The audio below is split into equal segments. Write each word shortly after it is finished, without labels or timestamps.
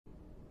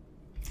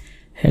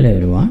Hello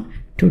everyone,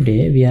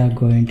 today we are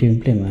going to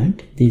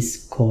implement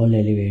this call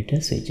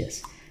elevator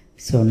switches.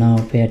 So now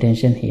pay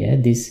attention here,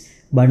 this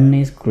button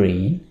is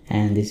green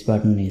and this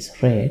button is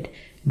red.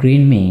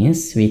 Green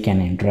means we can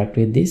interact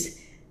with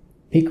this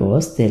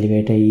because the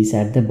elevator is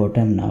at the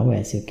bottom now,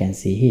 as you can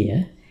see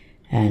here.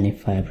 And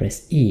if I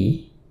press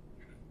E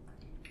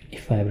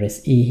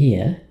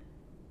here,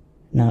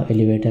 now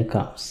elevator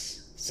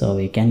comes, so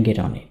we can get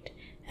on it.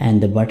 And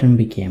the button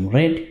became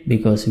red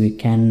because we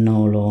can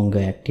no longer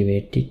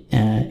activate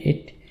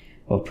it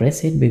or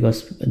press it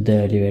because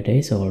the elevator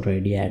is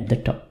already at the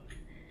top.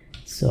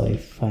 So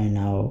if I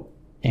now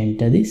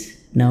enter this,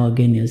 now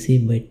again you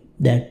see but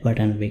that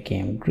button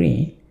became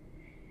green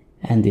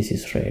and this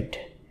is red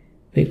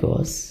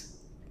because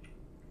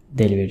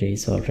the elevator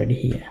is already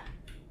here.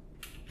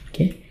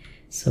 Okay,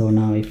 so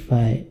now if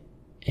I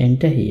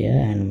enter here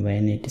and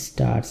when it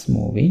starts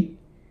moving,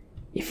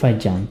 if I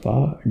jump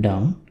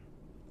down,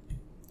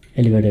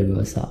 elevator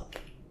goes up,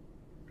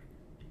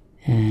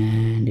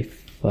 and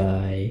if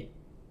I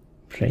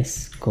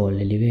press call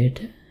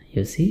elevator,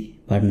 you see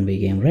button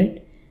became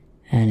red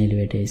and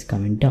elevator is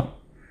coming down,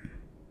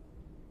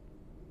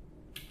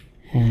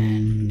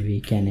 and we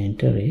can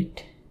enter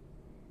it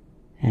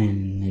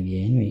and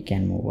again we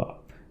can move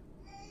up.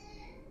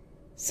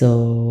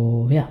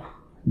 So yeah,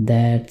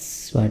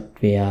 that's what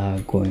we are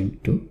going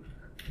to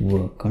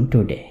work on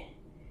today.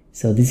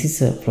 So this is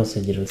a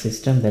procedural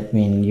system. That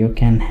means you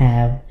can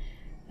have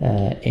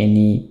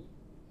any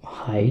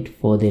height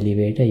for the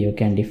elevator. You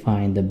can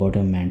define the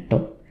bottom and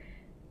top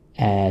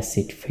as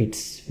it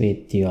fits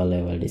with your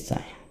level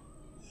design.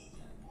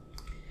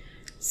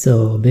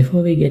 So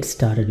before we get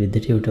started with the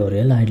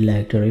tutorial, I'd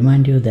like to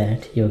remind you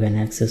that you can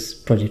access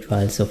project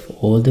files of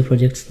all the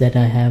projects that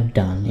I have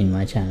done in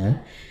my channel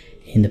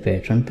in the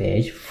Patreon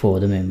page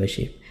for the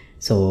membership.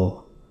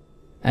 So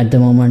at the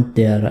moment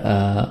they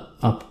are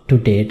up to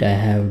date. I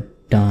have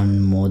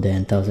done more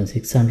than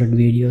 1600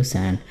 videos,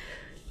 and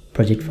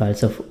project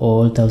files of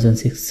all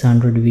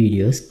 1600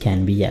 videos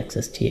can be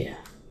accessed here.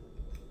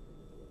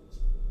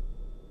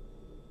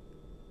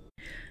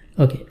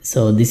 Okay,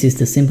 so this is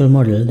the simple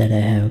model that I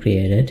have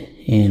created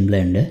in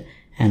Blender,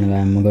 and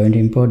I'm going to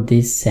import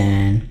this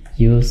and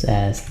use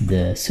as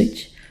the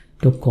switch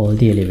to call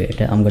the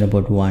elevator. I'm going to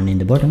put one in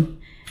the bottom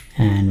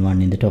and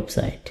one in the top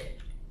side.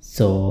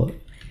 So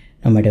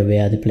no matter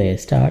where the player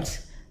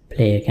starts,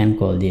 player can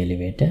call the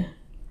elevator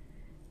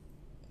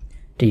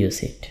to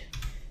use it.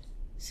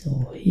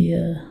 So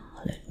here,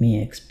 let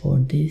me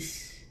export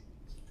this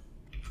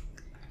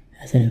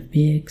as an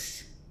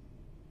FBX.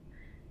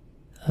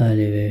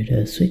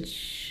 Elevator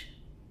switch,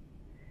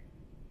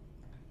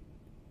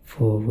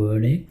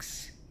 forward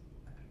X,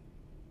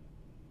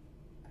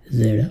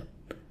 Z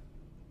up.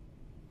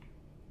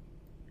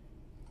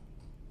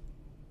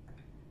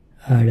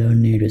 I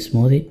don't need to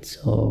smooth it,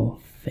 so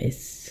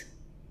face.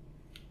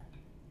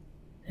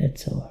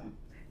 That's all.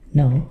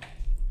 Now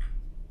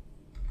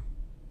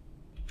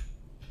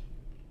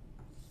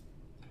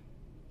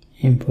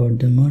import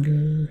the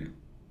model.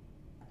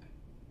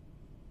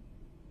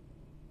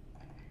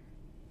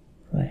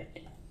 Right,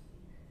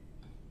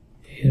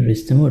 here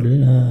is the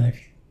model.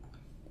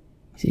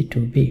 Is it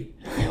too big?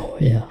 Oh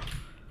yeah,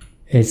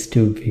 it's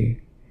too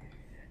big,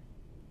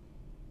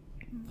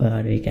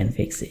 but we can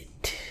fix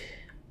it.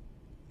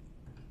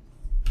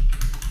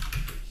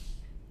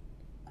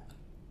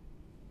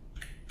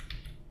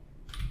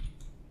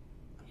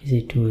 Is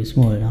it too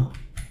small now?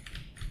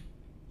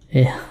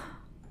 Yeah.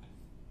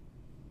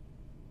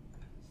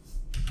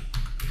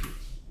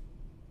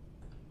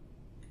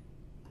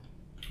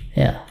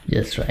 Yeah,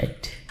 just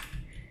right.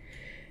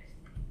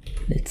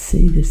 Let's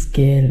see the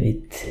scale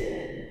with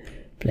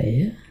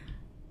player.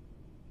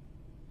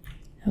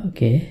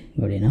 Okay,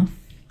 good enough.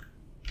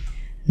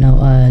 Now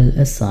I'll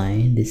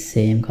assign the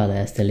same color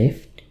as the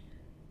lift.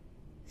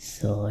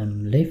 So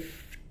I'm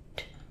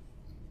lift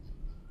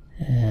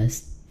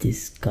as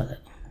this color,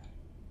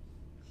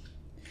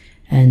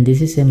 and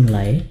this is M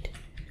light.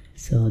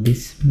 So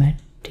this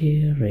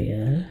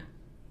material,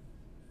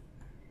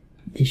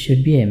 this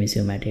should be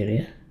emissive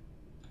material,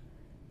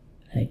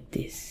 like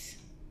this.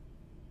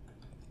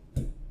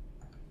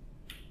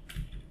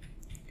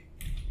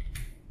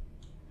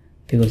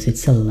 Because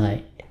it's a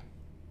light.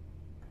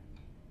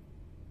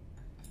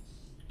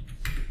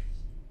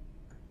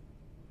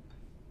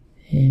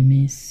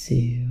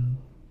 Emissive.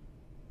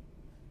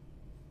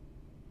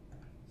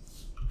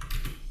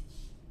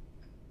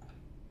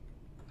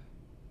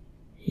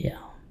 Yeah.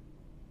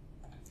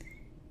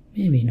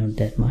 Maybe not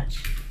that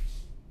much.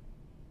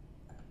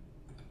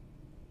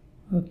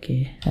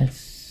 Okay,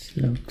 that's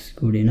looks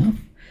good enough.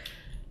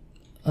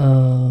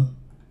 I'll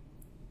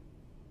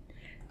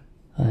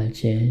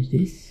change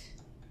this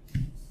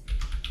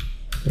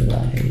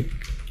light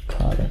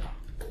color.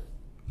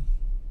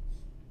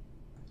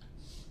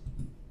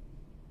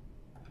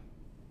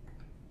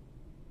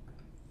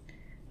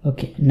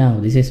 Okay, now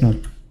this is not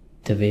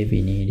the way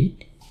we need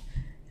it.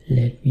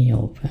 Let me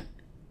open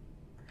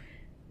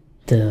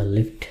the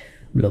lift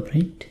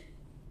blueprint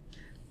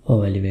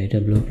or elevator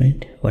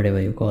blueprint,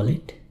 whatever you call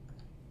it.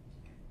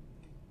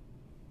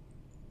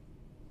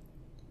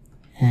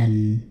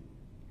 and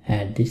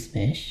add this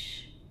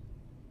mesh.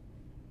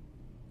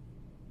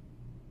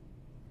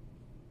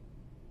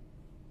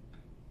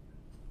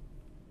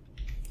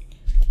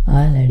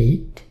 I'll add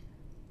it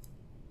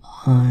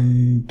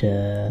on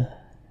the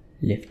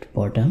lift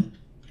bottom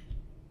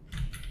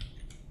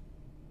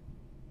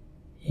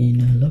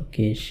in a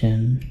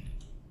location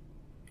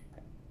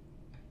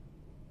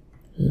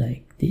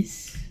like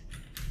this.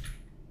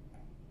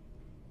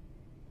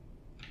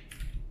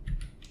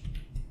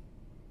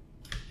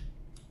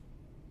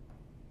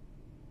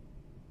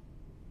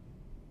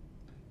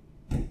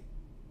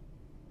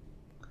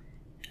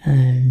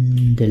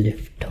 And the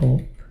lift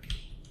top,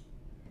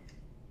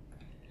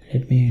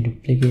 let me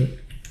duplicate,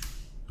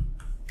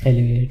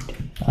 elevate.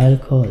 I'll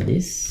call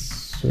this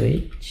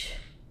switch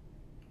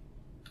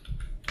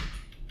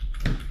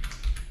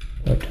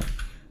bottom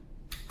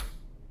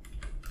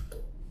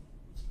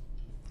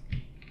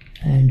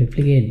and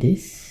duplicate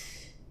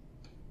this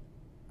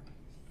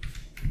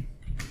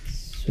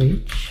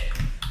switch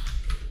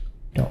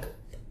top.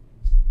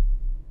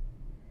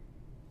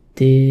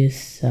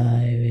 This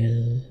I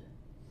will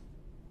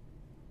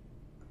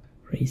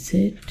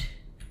reset,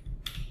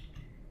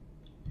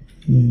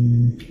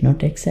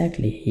 not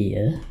exactly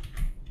here,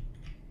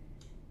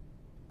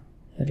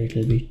 a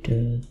little bit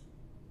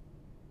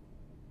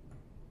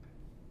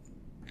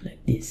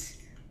like this.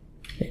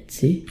 Let's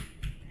see.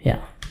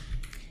 Yeah,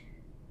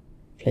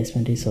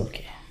 placement is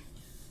okay.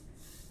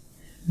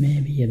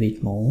 Maybe a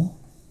bit more.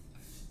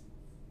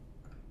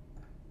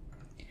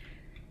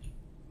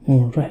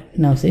 Alright,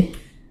 now see,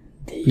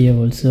 here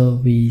also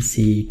we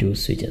see two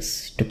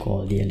switches to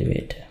call the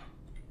elevator.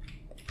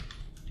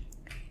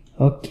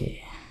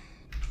 Okay,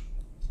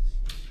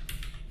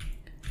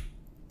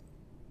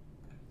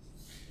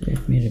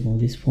 let me remove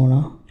this for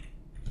now.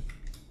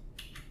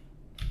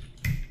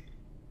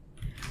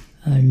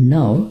 And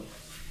now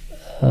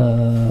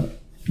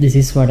this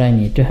is what I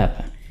need to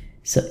happen.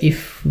 So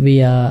if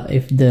the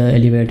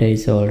elevator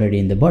is already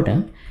in the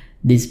bottom,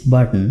 this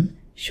button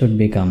should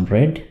become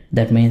red.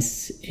 That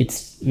means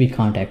we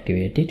can't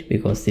activate it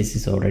because this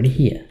is already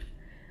here.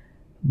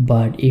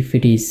 But if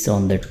it is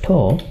on the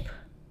top,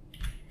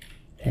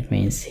 that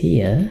means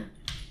here,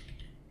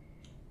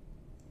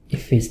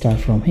 if we start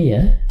from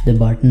here, the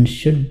button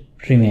should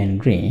remain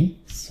green.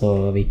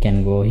 So we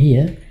can go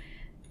here,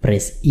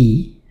 press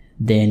E,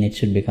 then it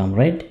should become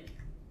red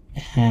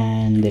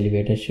and the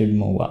elevator should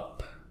move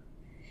up.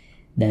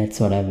 That's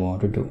what I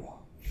want to do.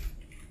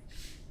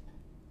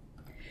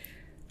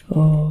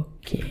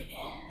 Okay,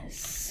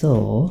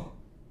 so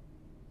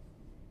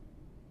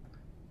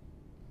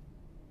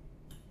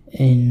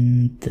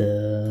in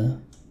the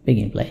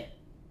begin play,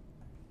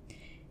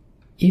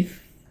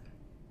 if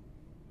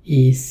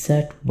is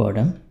set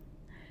bottom,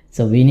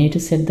 so we need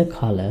to set the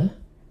color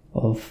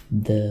of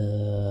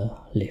the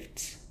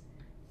lifts,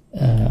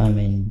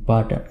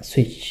 button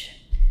switch.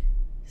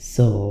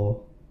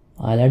 So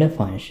I'll add a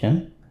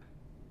function,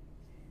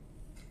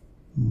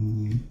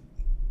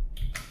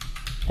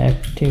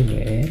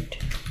 activate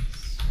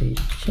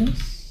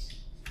switches,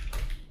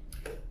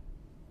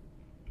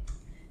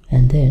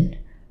 and then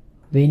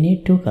we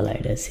need two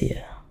colliders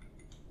here.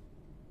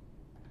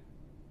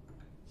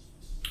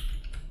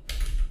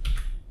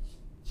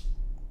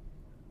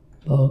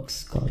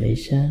 Box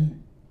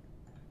collision,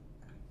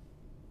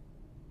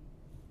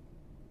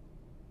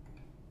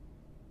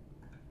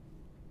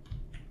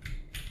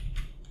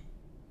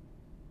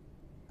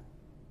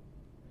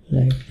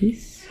 like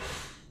this.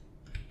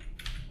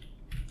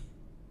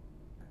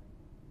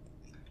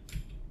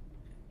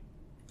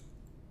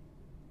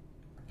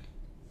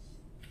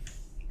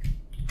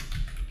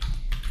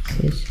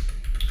 Switch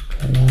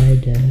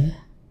collider,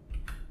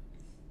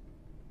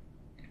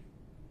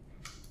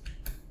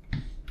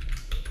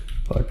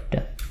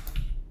 bottom,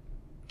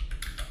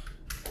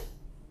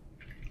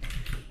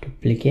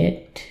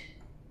 duplicate,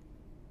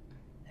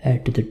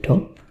 add to the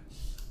top,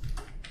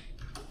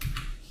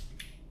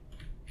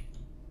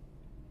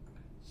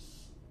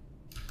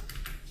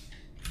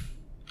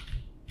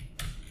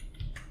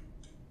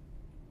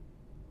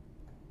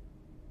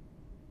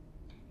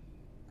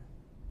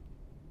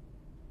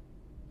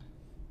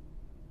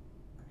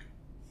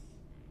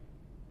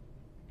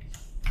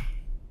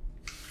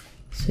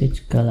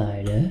 switch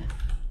collider,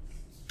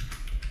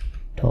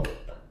 top.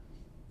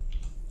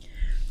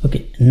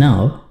 Okay,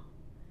 now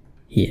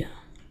here,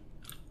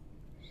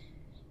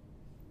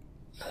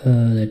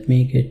 let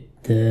me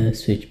get the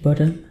switch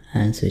bottom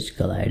and switch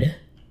collider.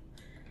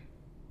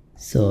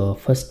 So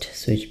first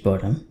switch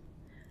bottom,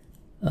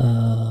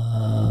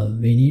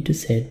 we need to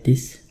set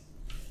this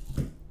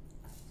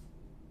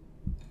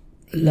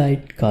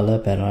light color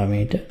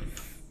parameter.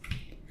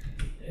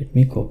 Let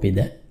me copy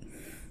that.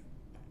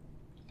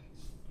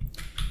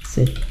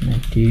 Set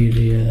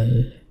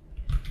material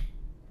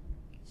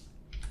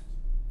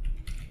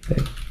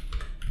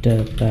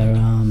vector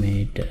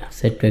parameter,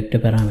 set vector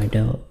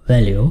parameter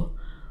value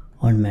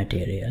on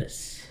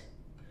materials.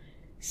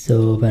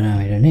 So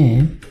parameter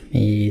name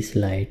is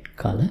light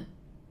color.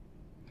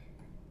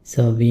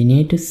 So we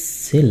need to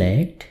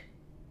select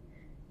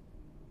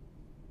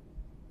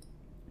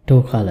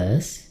two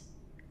colors.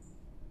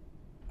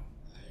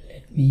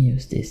 Let me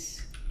use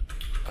this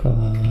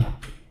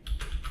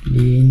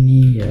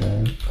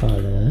linear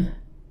color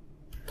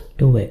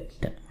to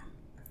vector.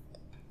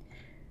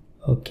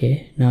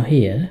 Okay, now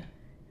here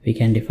we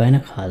can define a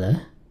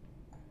color.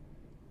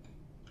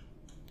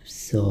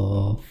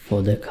 So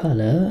for the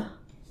color,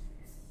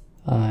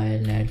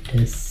 I'll add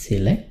a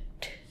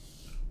select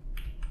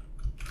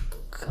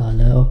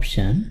color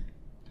option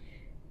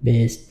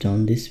based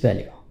on this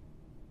value.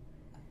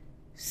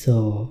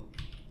 So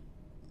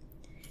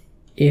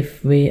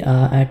if we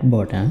are at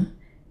bottom,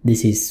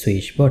 this is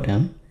switch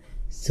bottom,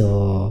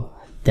 so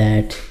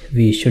that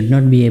we should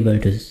not be able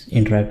to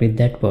interact with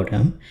that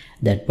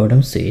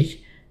bottom switch.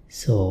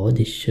 So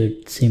this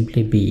should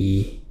simply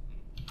be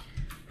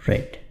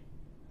red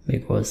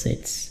because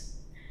it's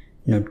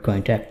not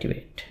going to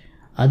activate.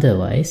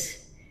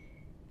 Otherwise,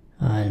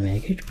 I'll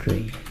make it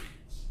green.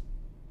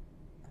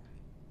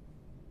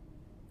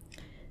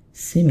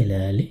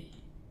 Similarly,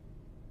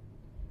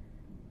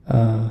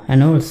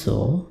 and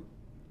also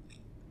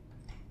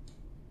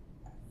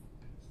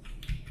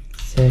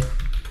set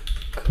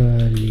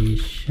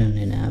collision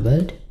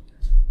enabled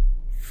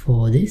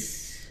for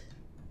this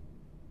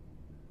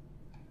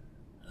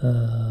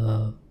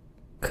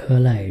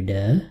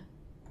collider.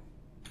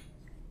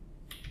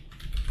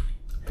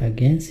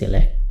 Again,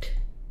 select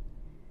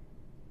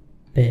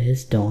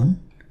based on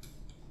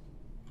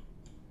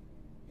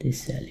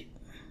this value.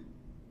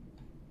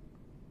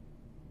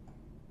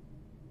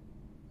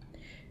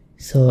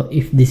 So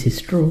if this is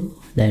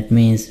true, that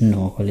means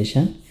no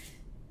collision.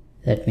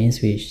 That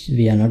means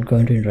we are not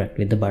going to interact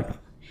with the button.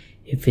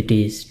 If it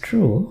is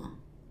true,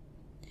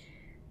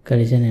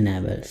 collision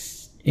enabled.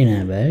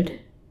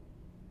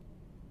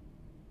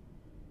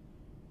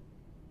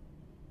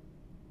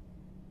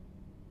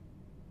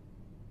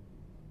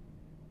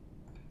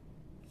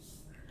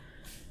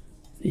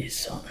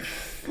 This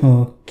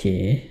one.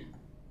 Okay.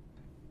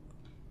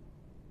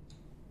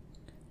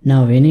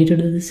 Now we need to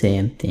do the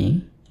same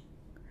thing,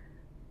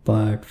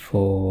 but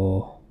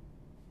for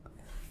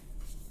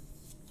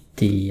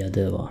the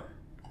other one,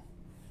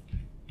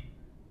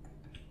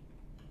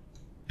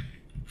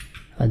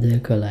 other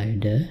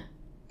collider.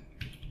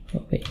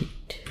 Oh,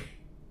 wait,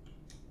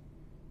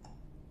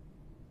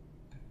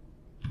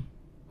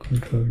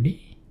 Control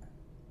D.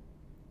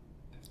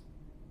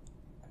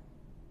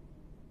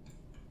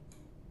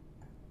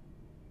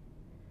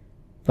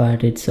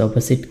 But it's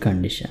opposite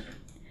condition,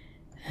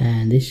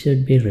 and this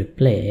should be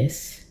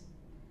replaced.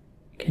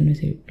 Can we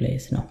say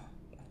replace? No.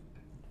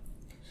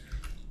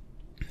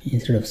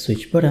 Instead of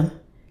switch bottom,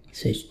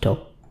 switch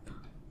top,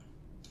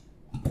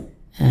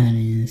 and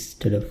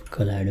instead of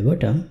collider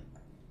bottom,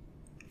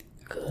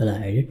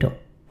 collider top.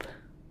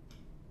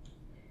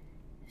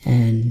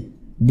 And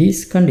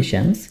these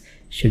conditions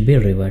should be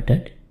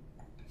reverted.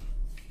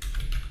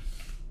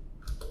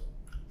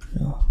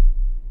 No,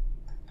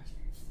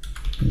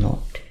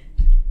 not,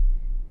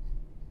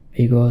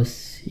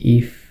 because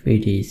if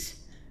it is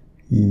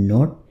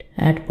not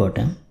at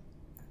bottom,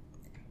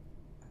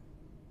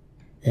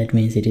 that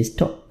means it is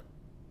top.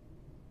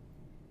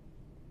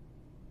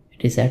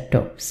 It is at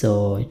top,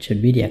 so it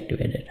should be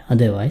deactivated,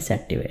 otherwise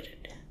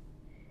activated.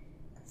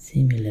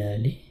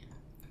 Similarly,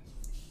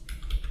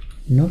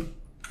 not.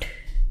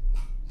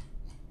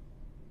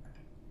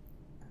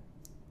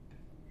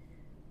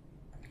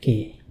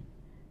 Okay,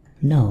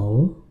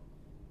 now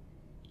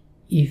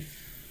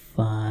if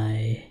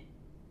I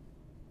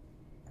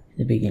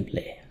begin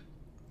play,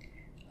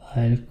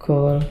 I'll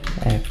call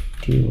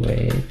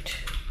activate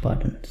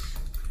buttons.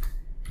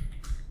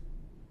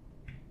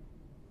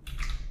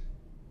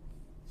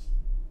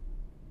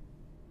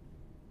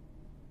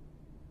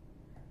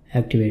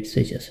 Activate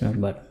switches,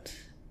 not buttons.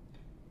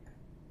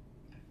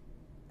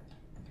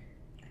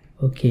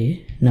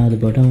 Okay, now the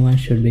bottom one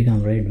should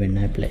become red when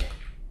I play.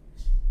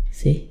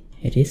 See,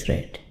 it is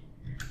red.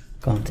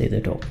 Can't see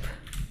the top.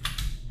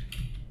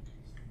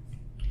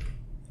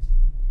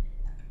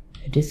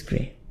 It is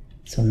green.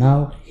 So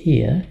now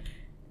here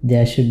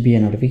there should be a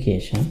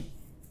notification.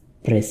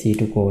 Press E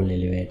to call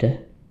elevator,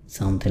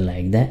 something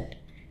like that.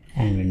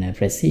 And when I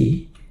press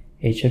E,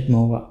 it should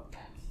move up.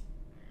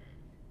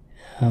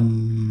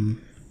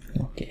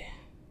 Okay.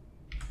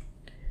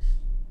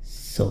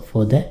 So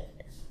for that,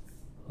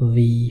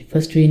 we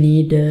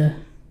need a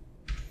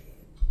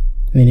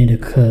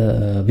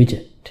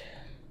widget.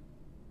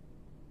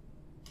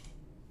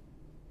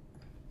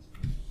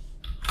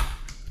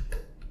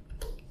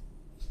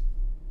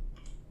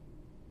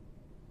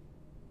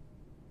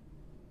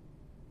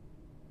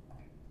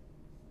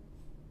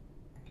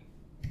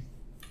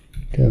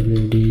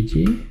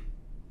 WDG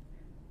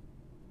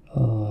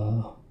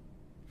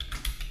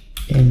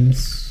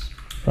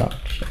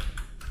instruction.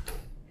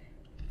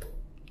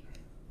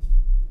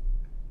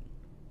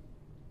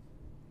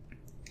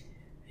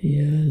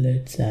 Here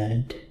let's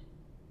add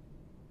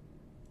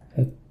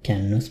a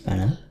canvas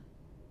panel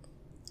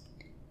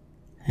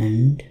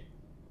and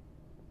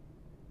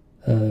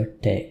a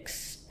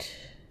text.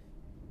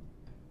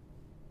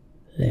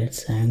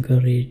 Let's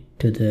anchor it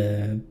to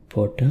the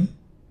bottom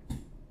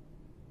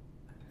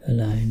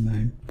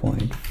alignment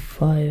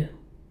 0.5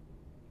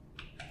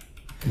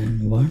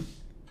 and 1.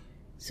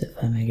 So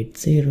if I make it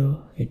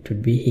 0, it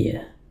would be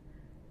here.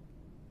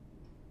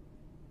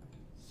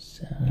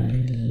 So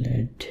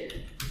let's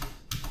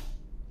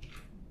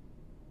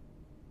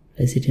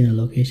place it in a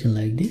location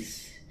like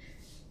this,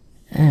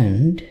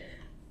 and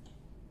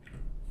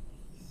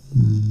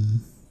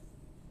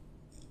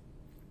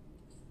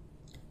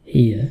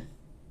here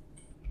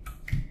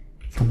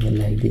something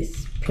like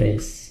this.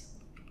 Press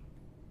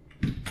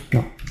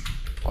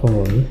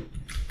call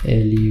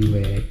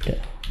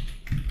elevator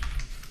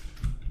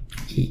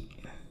E.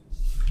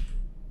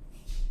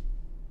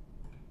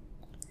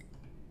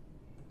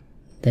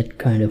 That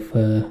kind of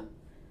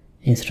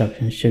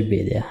instruction should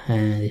be there,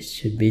 and it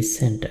should be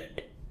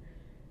centered.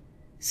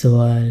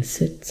 So I'll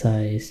set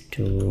size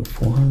to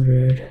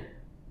 400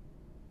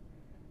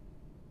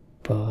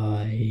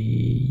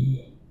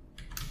 by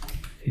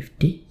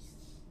 50.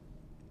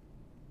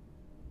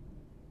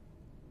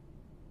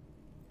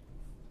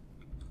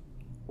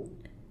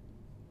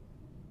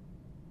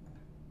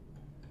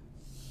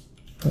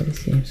 But it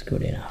seems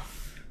good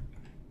enough.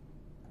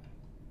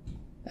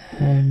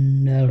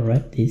 And I'll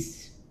wrap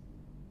this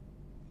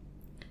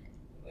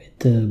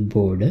with a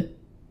border.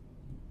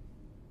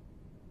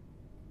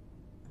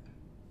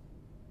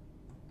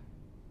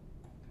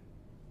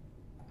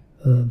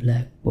 A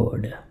black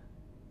border.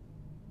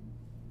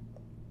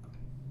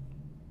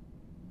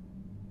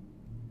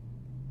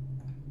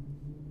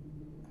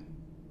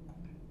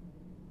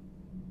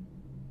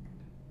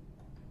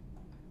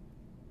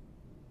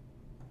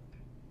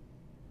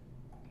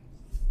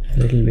 A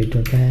little bit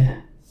of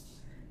a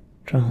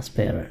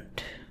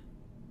transparent.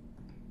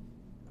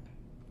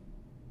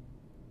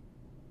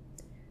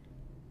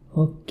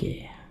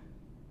 Okay.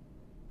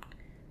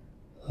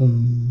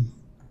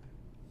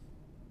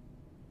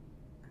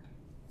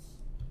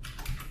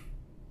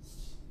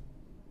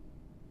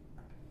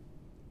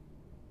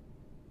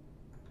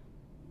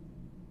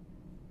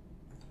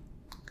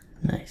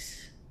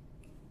 Nice.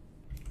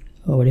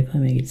 Oh, what if I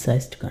make it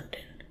size to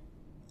content?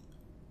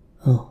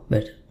 Oh,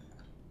 better.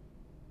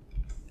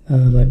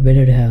 But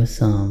better to have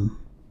some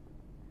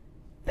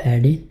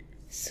padding.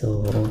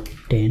 So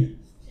 10,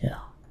 yeah,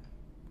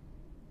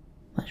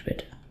 much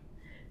better.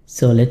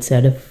 So let's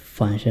add a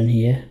function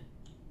here.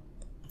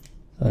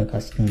 A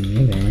custom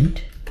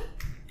event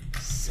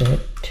set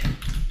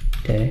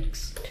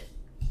text.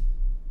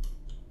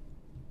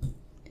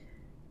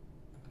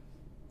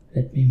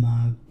 Let me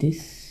mark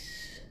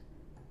this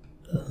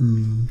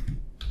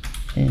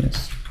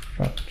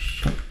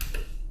instruction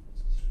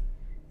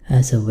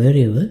as a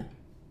variable,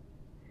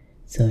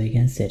 so we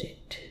can set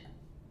it.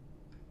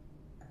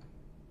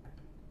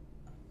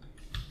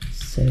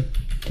 Set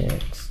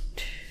text.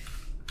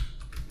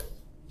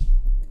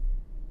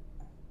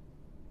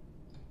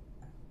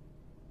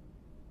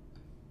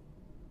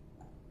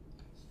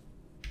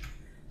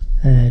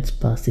 Let's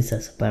pass this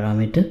as a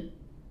parameter.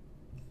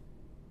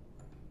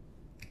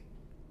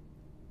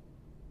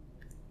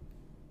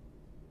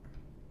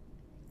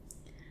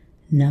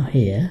 Now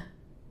here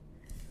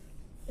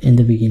in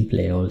the begin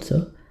play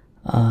also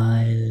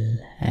I'll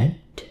add,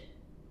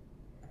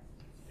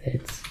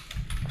 let's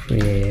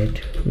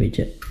create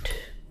widget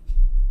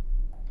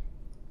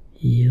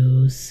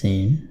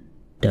using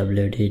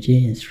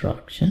WDG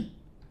instruction,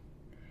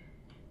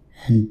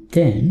 and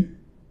then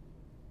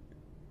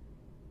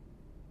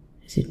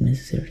is it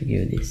necessary to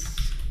give this?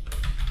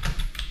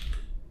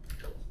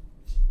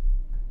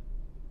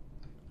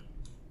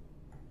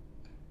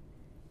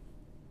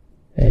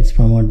 Let's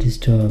promote this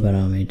to a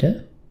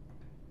parameter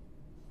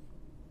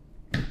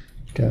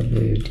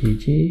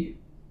WDG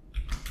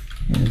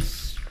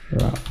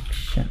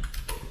instruction,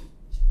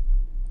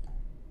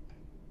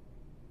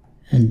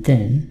 and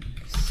then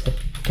set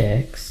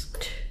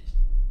text.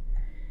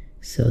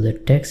 So the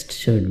text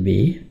should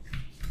be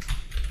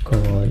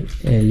called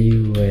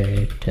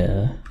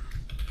elevator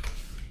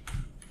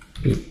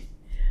E.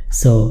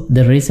 So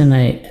the reason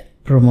I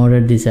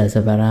promoted this as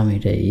a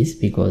parameter is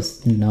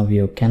because now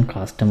you can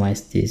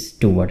customize this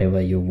to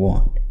whatever you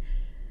want.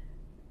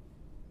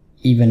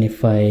 Even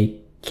if I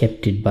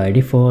kept it by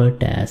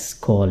default as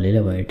call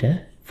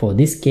elevator, for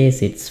this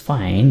case it's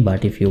fine,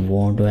 but if you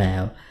want to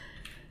have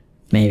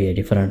maybe a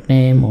different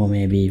name, or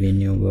maybe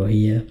when you go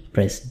here,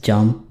 press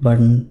jump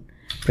button,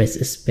 press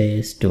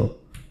space to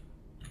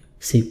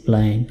zip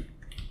line,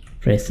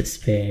 press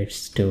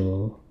space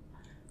to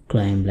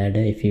climb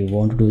ladder. If you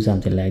want to do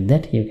something like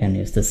that, you can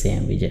use the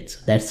same widget. So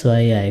that's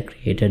why I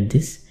created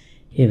this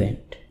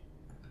event.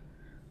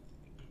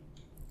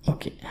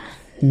 Okay,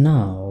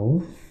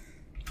 now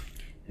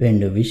when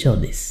do we show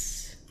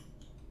this?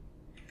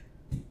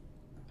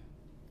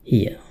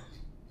 Here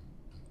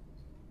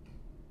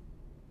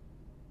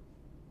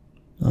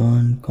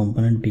on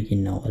component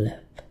begin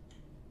overlap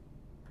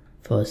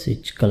for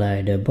switch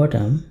collider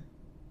bottom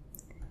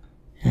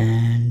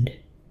and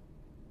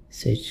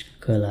switch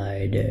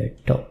collider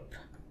top.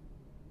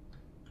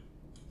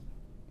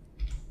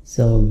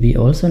 So we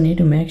also need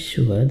to make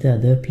sure the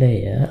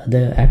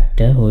other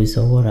actor who is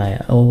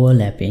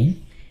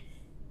overlapping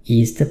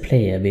is the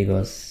player,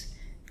 because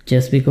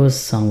just because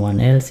someone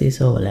else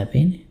is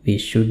overlapping, we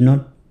should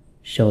not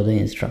show the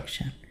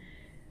instruction.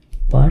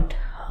 But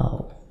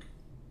how?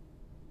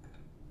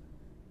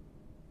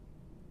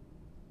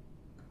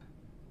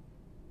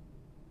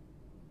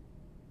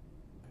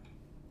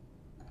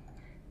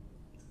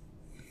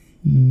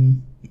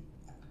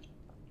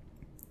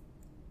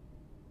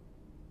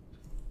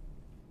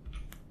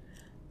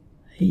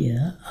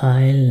 Here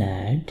I'll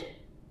add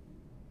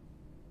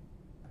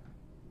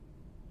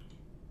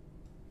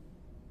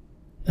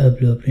a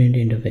blueprint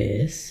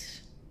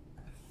interface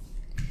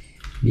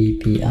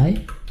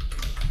BPI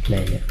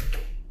player,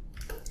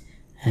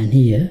 and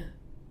here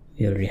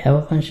we already have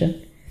a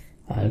function.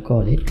 I'll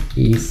call it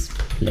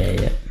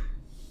isPlayer,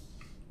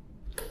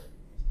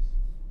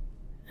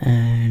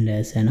 and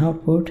as an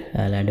output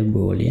I'll add a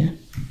boolean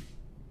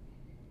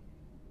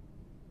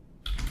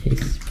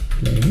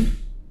isPlayer.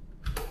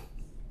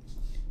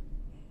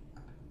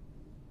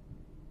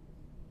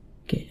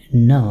 Okay,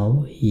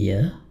 now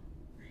here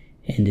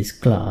in this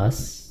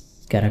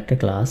class, character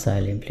class,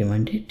 I'll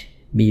implement it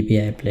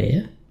BPI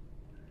player.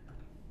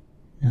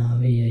 Now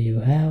here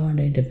you have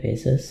under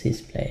interfaces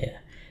isPlayer.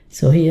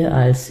 So here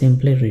I'll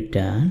simply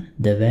return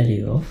the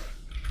value of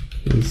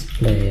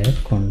isPlayer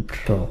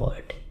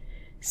controlled.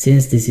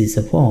 Since this is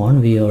a pawn,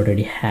 we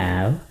already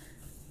have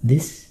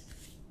this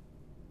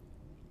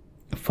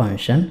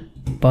function,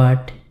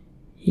 but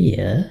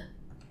here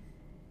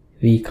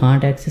we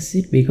can't access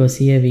it because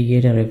here we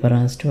get a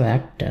reference to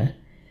actor.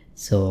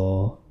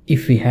 So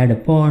if we had a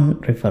pawn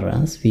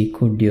reference, we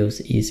could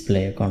use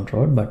isPlayer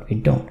control, but we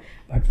don't.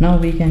 But now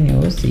we can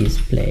use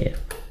isPlayer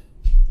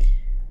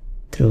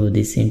through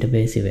this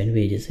interface event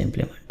we just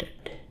implemented.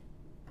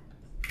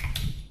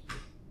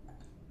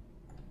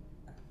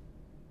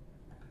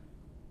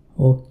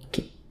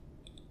 Okay.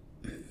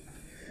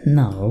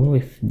 Now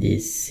if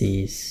this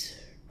is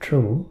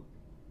true,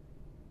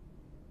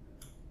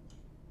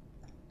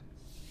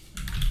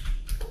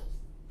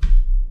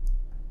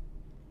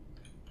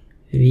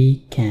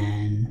 we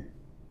can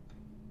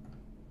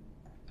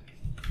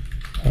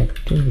add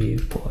to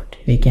viewport.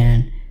 We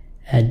can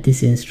add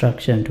this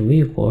instruction to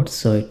viewport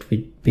so it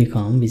will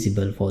become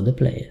visible for the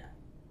player.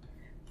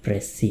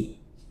 Press C.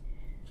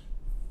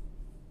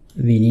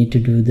 We need to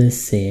do the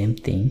same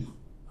thing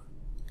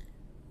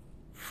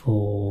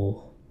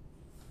for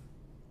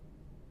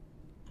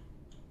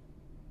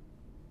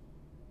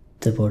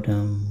the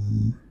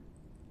bottom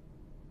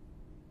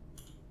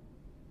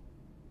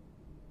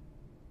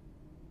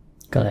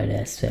colored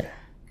as well.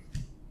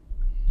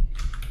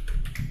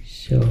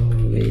 Show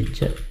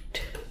widget.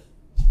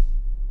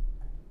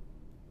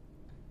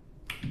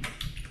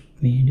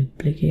 Let me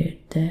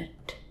duplicate that.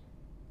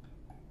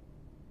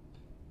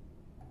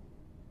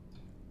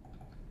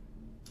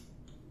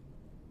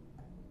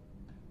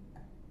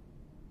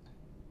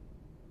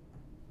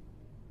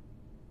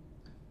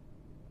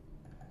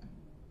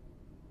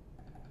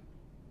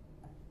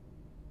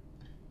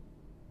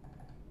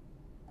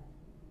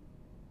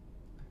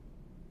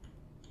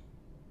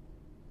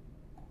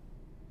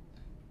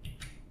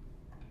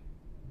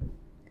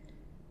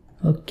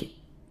 Okay.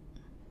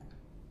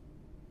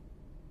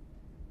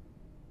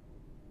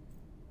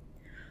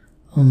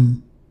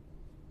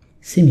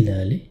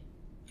 Similarly,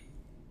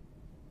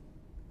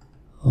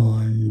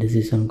 this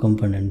is on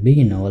component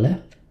begin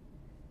overlap,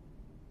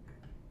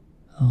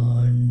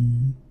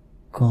 on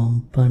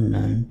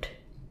component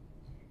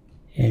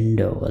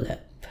end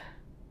overlap,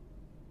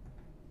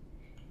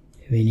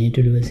 we need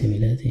to do a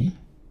similar thing.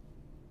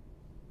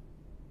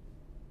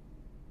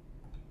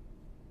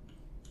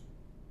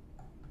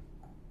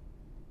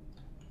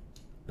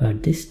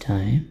 But this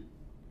time,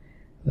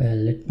 well,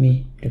 let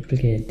me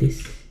duplicate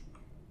this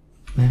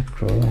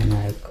macro and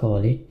I'll call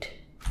it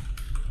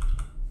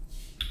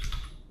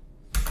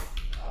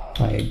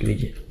hide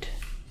widget.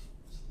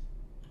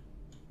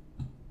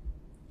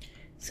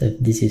 So if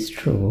this is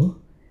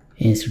true,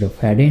 instead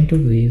of adding to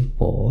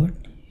viewport,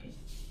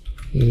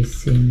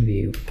 is in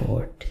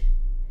viewport.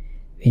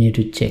 We need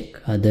to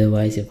check,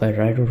 otherwise if I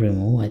try to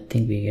remove, I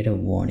think we get a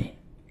warning.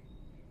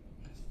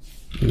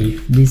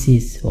 If this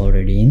is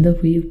already in the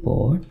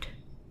viewport,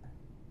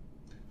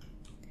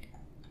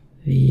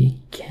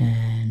 we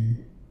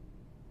can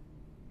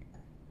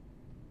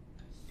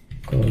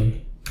call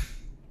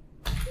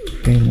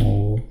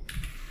remove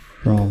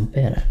from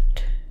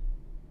parent.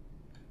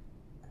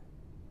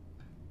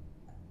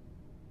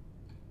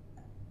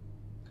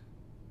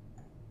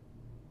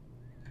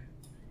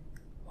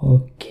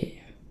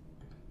 Okay.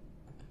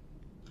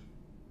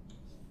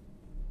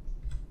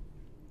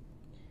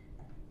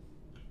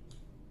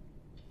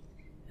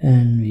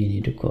 And we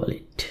need to call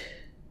it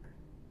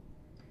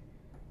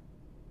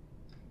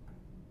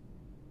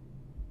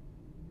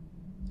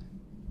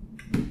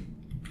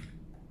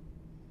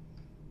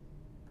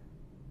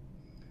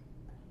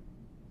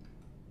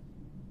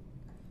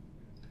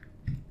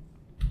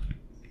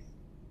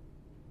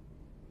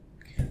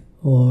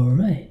all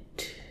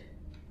right.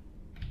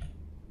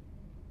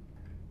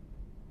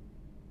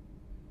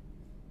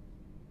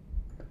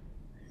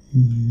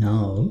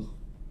 Now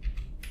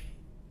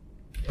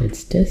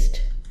let's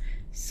test.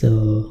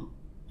 So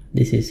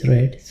this is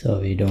red, so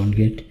we don't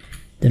get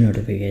the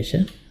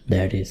notification.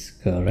 That is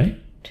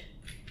correct.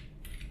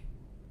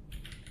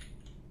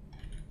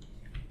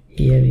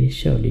 Here we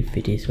showed if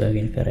it is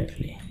working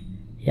correctly.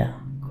 Yeah,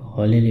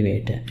 call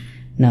elevator.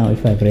 Now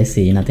if I press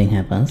C, nothing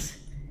happens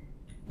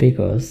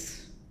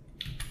because,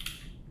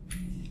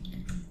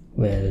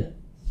 well,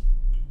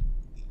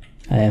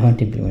 I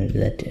haven't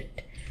implemented that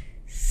yet.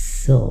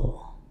 So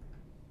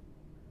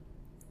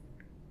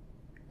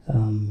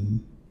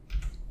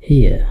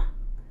here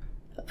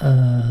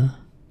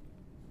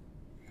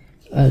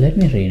let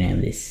me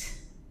rename this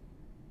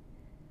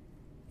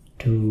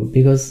to,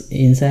 because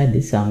inside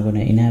this I'm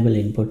gonna enable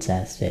inputs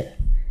as well.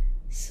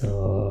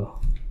 So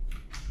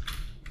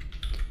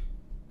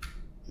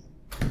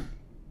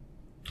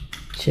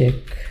check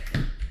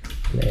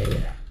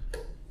player.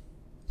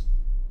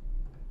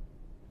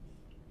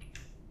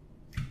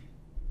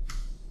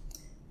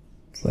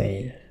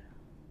 Well,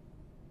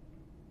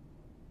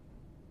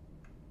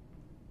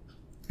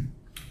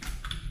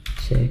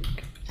 check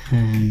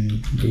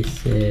and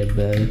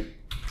disable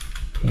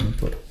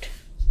input.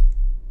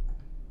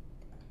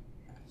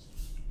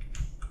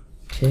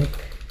 Check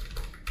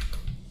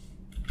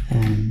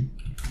and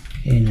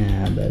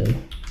enable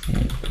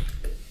input.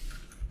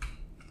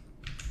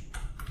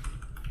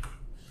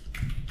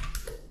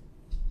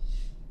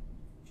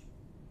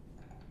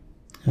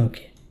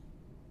 Okay,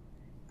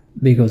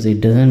 because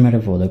it doesn't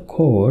matter for the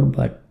code,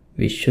 but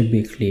we should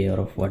be clear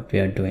of what we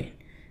are doing.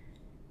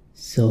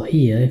 So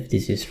here, if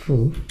this is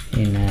true,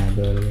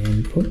 enable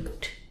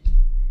input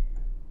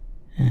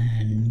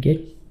and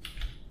get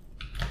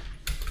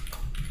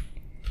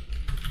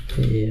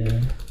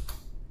player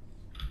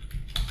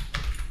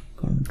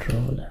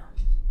controller.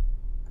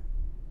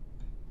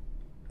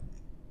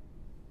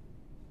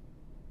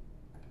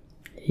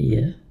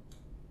 Here,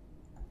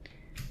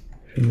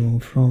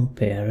 remove from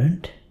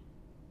parent,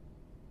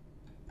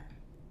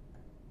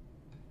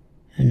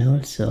 and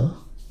also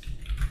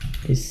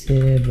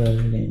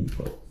disable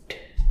input.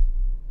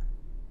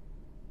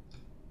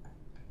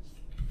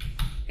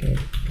 Get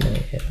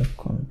player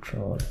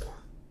controller.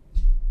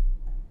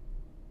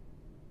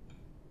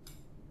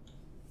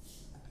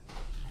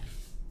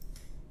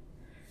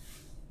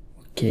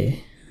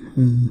 Okay.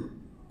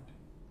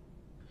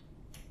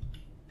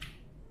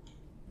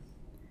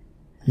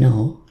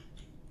 Now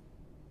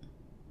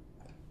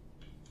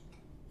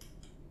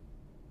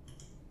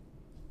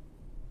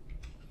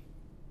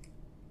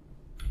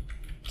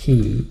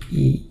key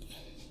E.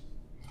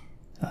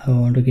 I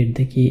want to get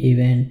the key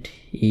event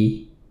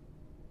E.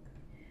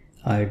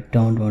 I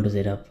don't want to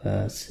set up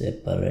a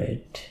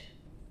separate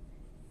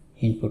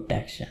input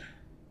action,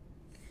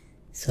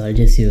 so I'll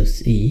just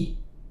use E.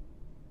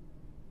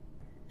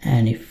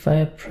 And if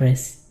I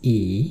press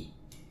E,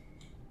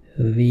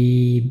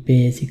 we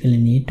basically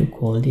need to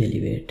call the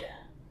elevator,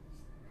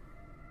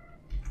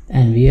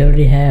 and we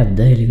already have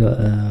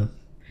the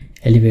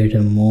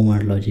elevator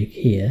movement logic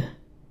here,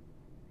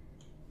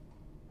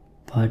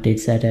 but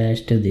it's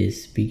attached to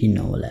this begin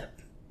overlap.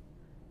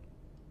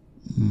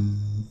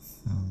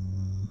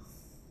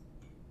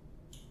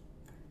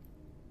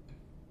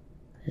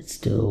 Let's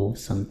do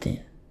something.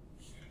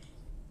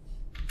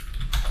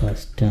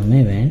 Custom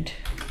event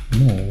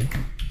move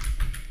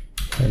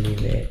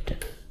elevator,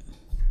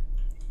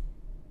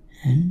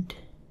 and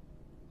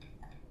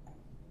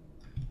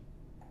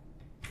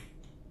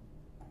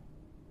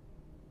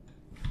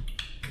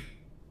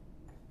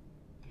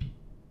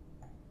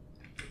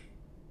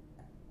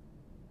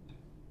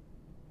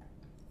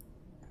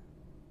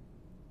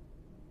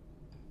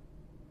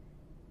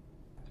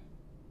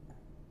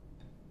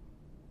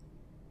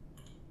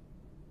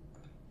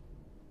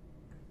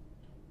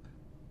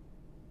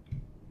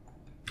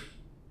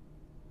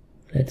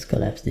let's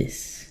collapse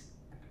this.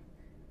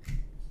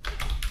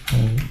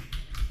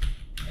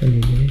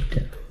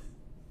 Elevator.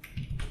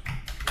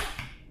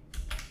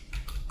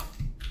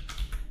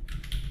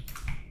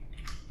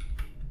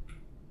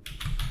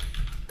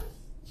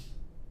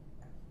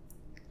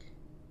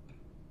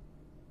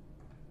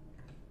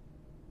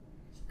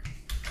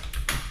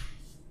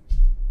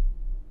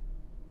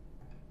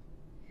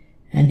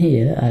 And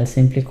here I'll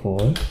simply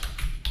call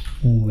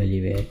move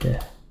elevator.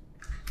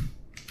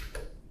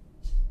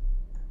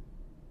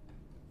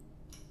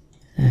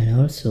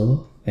 And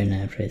also when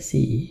I press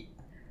E,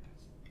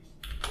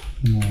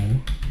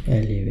 move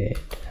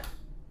elevator.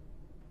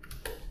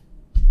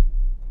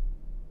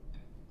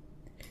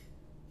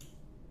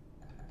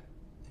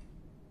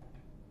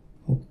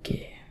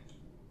 Okay.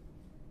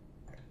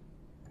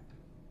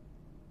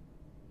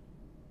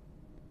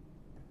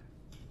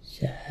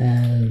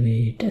 Shall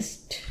we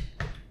test?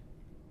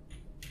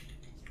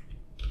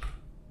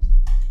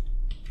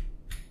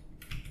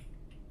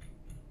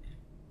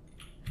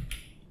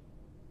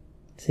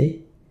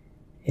 See,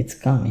 it's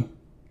coming.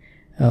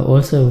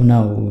 Also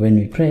now when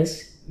we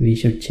press, we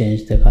should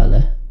change the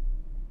color.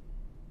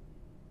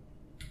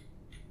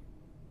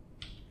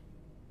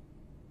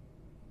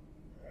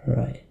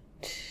 Right.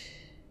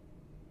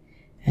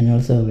 And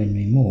also when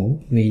we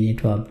move, we need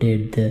to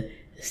update the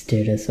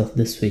status of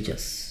the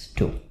switches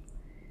too.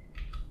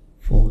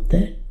 For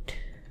that,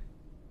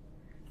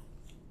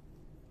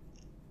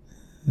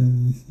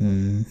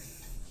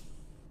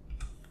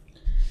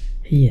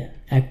 here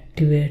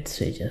activate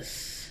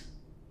switches.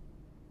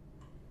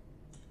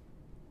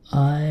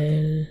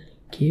 I'll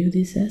give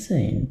this as an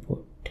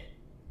input.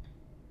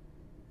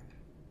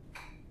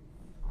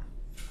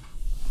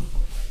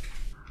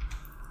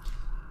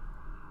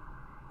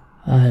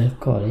 I'll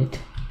call it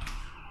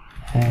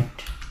at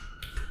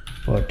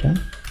bottom.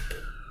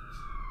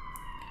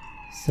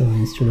 So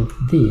instead of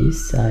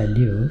this, I'll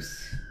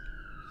use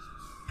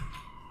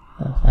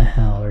I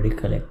have already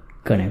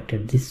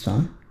connected this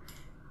one.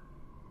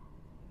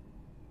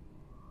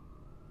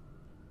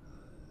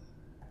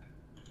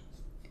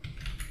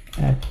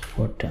 At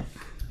bottom.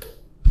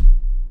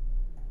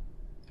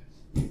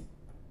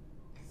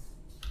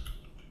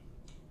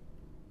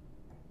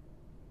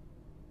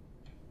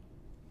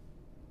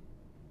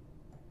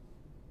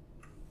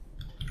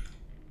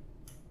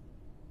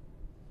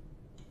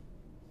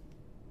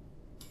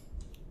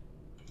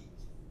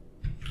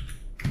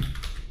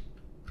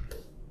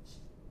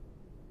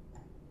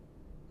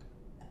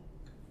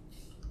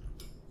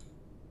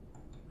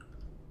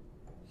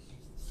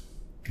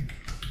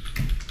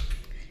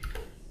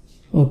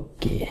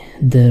 Okay,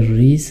 the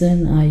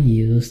reason I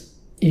used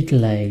it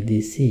like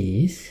this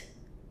is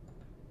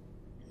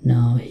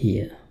now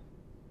here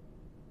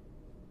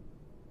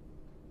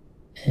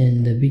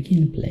in the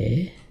begin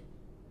play,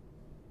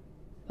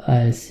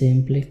 I'll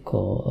simply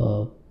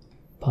call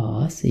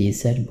pass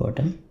is at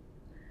bottom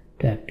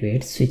to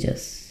activate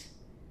switches.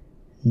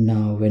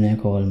 Now when I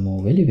call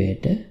move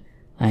elevator,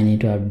 I need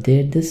to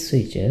update the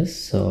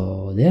switches,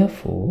 so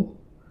therefore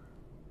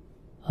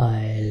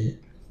I'll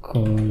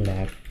call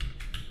activate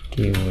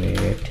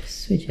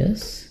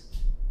switches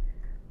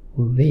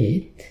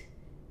with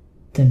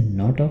the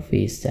not of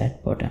is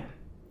at bottom,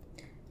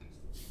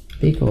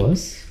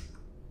 because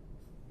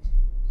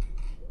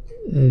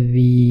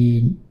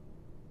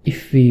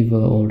if we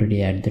were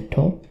already at the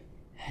top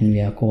and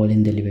we are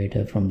calling the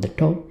elevator from the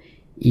top,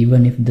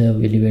 even if the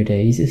elevator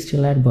is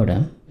still at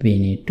bottom, we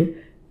need to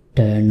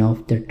turn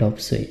off the top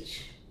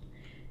switch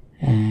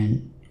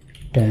and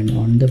turn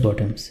on the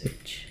bottom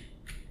switch.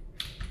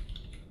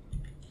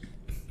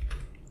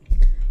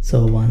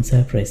 So once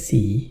I press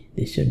C,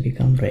 this should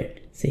become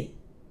red, see,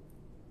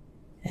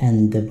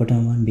 and the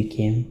bottom one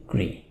became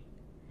green.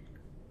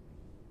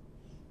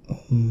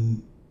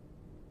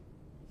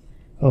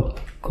 Oh,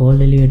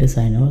 cold elevator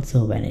sign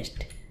also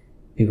vanished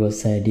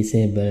because I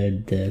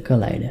disabled the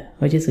collider,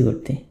 which is a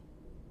good thing.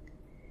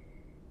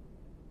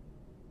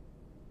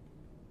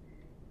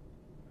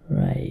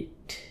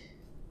 Right.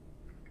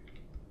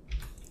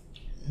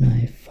 Now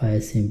if I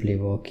simply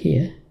walk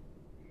here,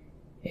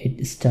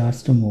 it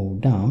starts to move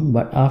down,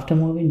 but after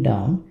moving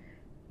down,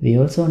 we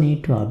also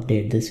need to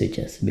update the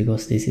switches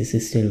because this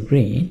is still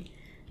green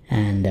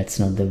and that's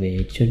not the way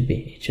it should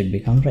be. It should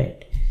become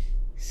red.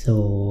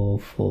 So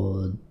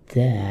for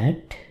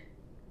that,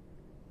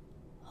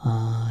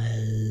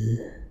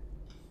 I'll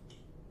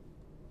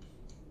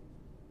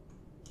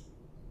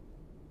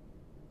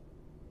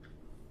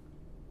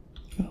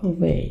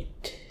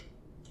wait,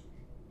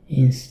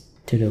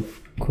 instead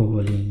of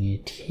calling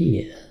it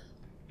here,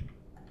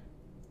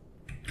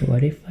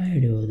 what if I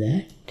do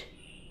that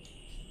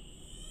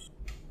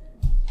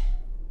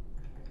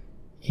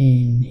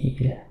in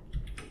here?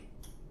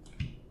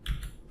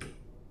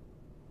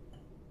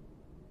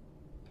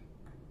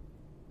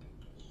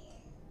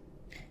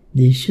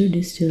 This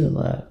should still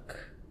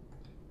work,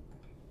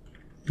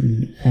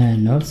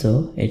 and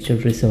also it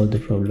should resolve the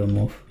problem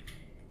of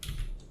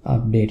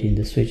updating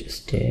the switch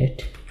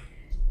state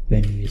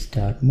when we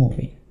start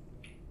moving.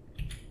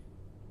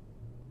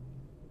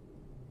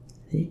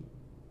 See?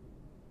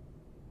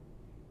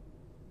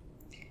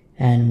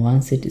 And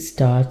once it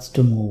starts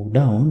to move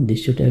down,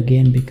 this should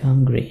again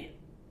become green.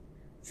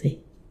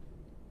 See?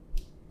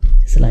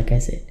 Just like I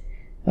said.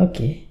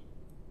 Okay.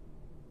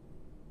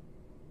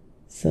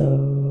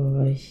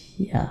 So,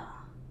 yeah.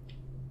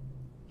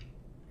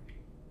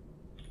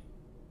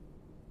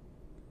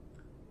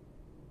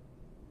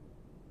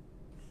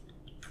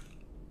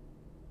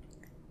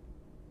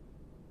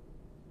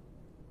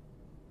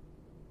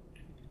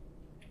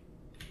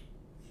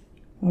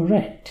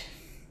 Alright.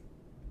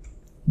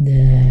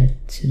 That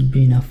should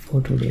be enough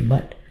for today,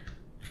 but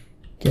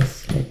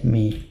just let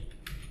me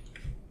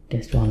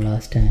test one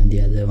last time,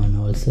 the other one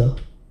also.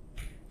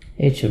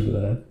 It should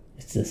work.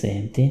 It's the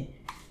same thing.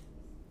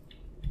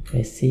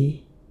 Let's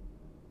see.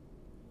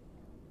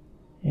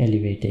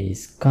 Elevator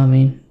is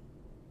coming.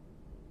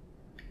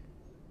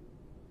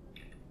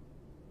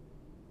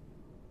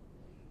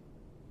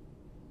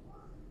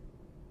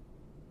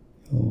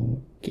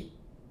 Okay.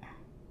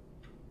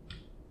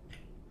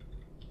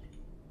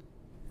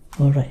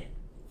 Alright,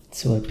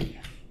 it's working.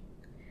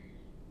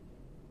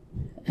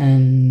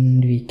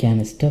 And we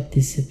can stop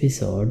this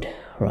episode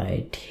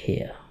right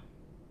here.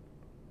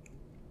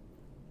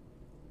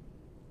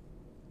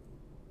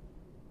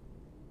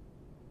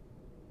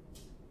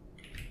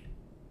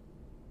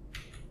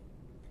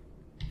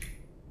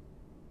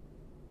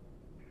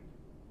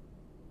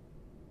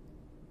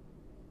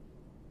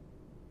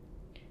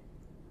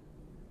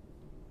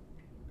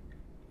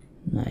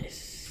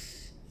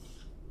 Nice.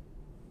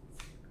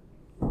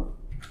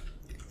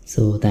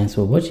 So thanks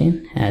for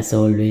watching. As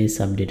always,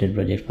 updated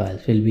project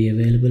files will be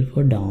available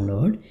for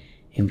download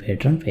in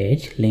Patreon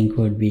page. Link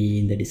would be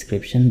in the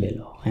description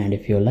below. And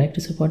if you like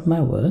to support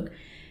my work,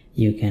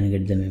 you can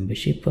get the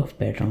membership of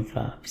Patreon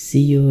Club.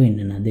 See you in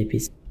another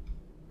episode.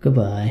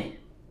 Goodbye.